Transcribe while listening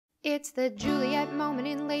It's the Juliet moment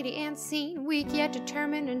in Lady Anne's scene, weak yet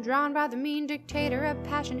determined and drawn by the mean dictator of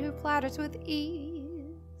passion who flatters with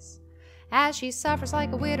ease. As she suffers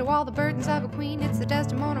like a widow all the burdens of a queen, it's the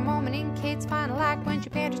Desdemona moment in Kate's final act, when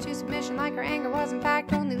she panders to submission like her anger was in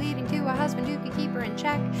fact only leading to a husband who could keep her in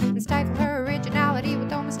check and stifle her originality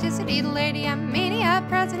with domesticity. The lady and mania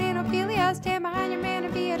present in Ophelia, stand behind your man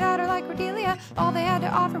and be a daughter like Cordelia. All they had to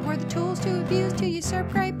offer were the tools to abuse, to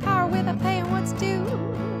usurp great power without paying what's due.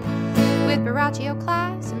 With Borachio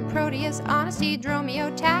class and Proteus honesty,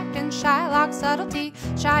 Dromio tact and Shylock subtlety,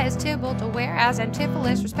 shy as Tybalt, aware as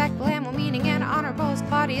Antipholus, respectful and well-meaning and honorable as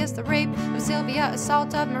Claudius. The rape of Sylvia,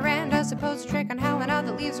 assault of Miranda, supposed trick on Helena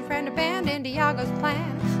that leaves her friend abandoned. Iago's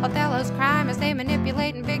plan, Othello's crime as they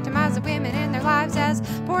manipulate and victimize the women in their lives. As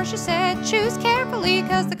Portia said, choose carefully,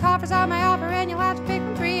 cause the coffers are my offer and you'll have to pick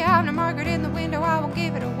from three. I'm no Margaret in the window, I won't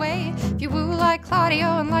give it away. If you woo like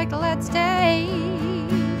Claudio and like to let stay.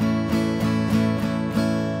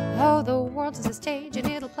 Oh, the world is a stage, and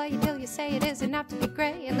it'll play you till you say it is enough to be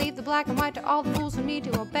gray, and leave the black and white to all the fools who need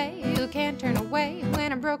to obey, who can't turn away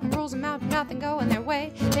when unbroken rules amount to nothing going their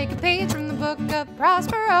way. Take a page from the book of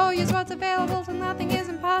Prospero, use what's available till nothing is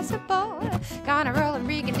impossible. Goneril and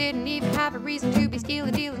Regan didn't even have a reason to be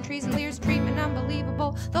stealing, dealing, treason, Lear's treatment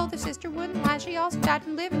unbelievable. Though their sister wouldn't lie, she also died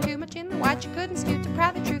from living too much in the white. She couldn't stoop to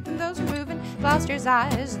pry the truth from those who moving. Gloucester's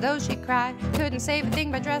eyes, though she cried, couldn't save a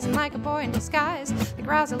thing by dressing like a boy in disguise. Like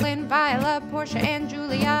Rosalind, Viola, Portia, and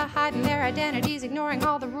Juliet, hiding their identities, ignoring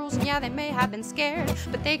all the rules, and yeah, they may have been scared,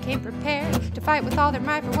 but they came prepared to fight with all their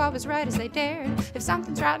might for what was right as they dared. If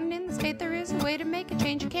something's rotten in the state, there is a way to make a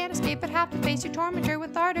change. You can't escape but have to face your tormentor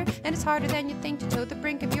with ardor, and it's harder than you think to toe the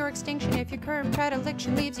brink of your extinction if your current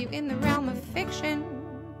predilection leaves you in the realm of fiction.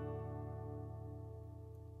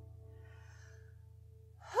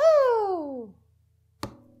 Whew.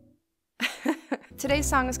 Today's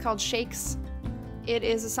song is called Shakes. It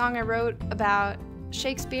is a song I wrote about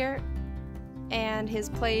Shakespeare and his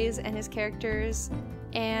plays and his characters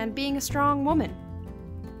and being a strong woman.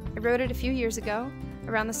 I wrote it a few years ago,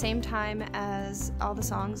 around the same time as all the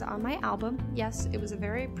songs on my album. Yes, it was a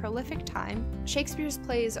very prolific time. Shakespeare's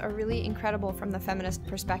plays are really incredible from the feminist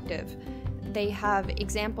perspective. They have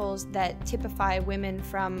examples that typify women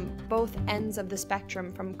from both ends of the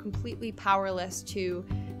spectrum, from completely powerless to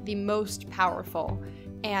the most powerful.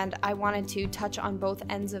 And I wanted to touch on both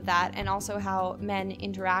ends of that, and also how men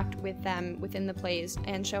interact with them within the plays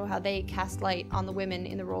and show how they cast light on the women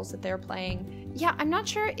in the roles that they're playing. Yeah, I'm not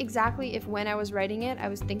sure exactly if when I was writing it I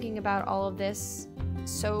was thinking about all of this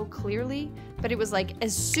so clearly, but it was like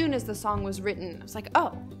as soon as the song was written, I was like,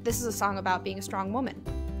 oh, this is a song about being a strong woman,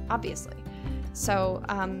 obviously. So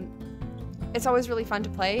it's always really fun to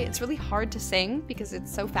play. It's really hard to sing because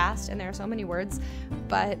it's so fast and there are so many words,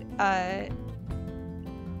 but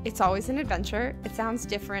it's always an adventure. It sounds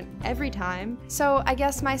different every time. So I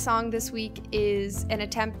guess my song this week is an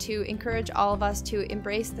attempt to encourage all of us to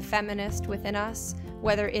embrace the feminist within us,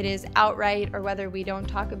 whether it is outright or whether we don't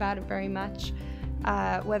talk about it very much,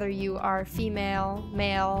 whether you are female,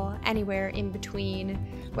 male, anywhere in between,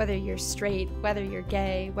 whether you're straight, whether you're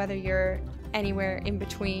gay, whether you're anywhere in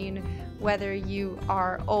between, whether you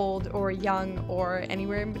are old or young or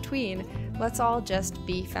anywhere in between. Let's all just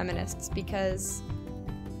be feminists because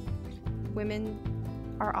women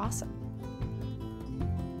are awesome.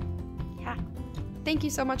 Yeah. Thank you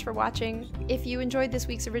so much for watching. If you enjoyed this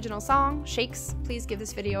week's original song, Shakes, please give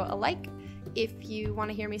this video a like. If you want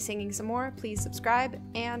to hear me singing some more, please subscribe,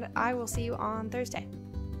 and I will see you on Thursday.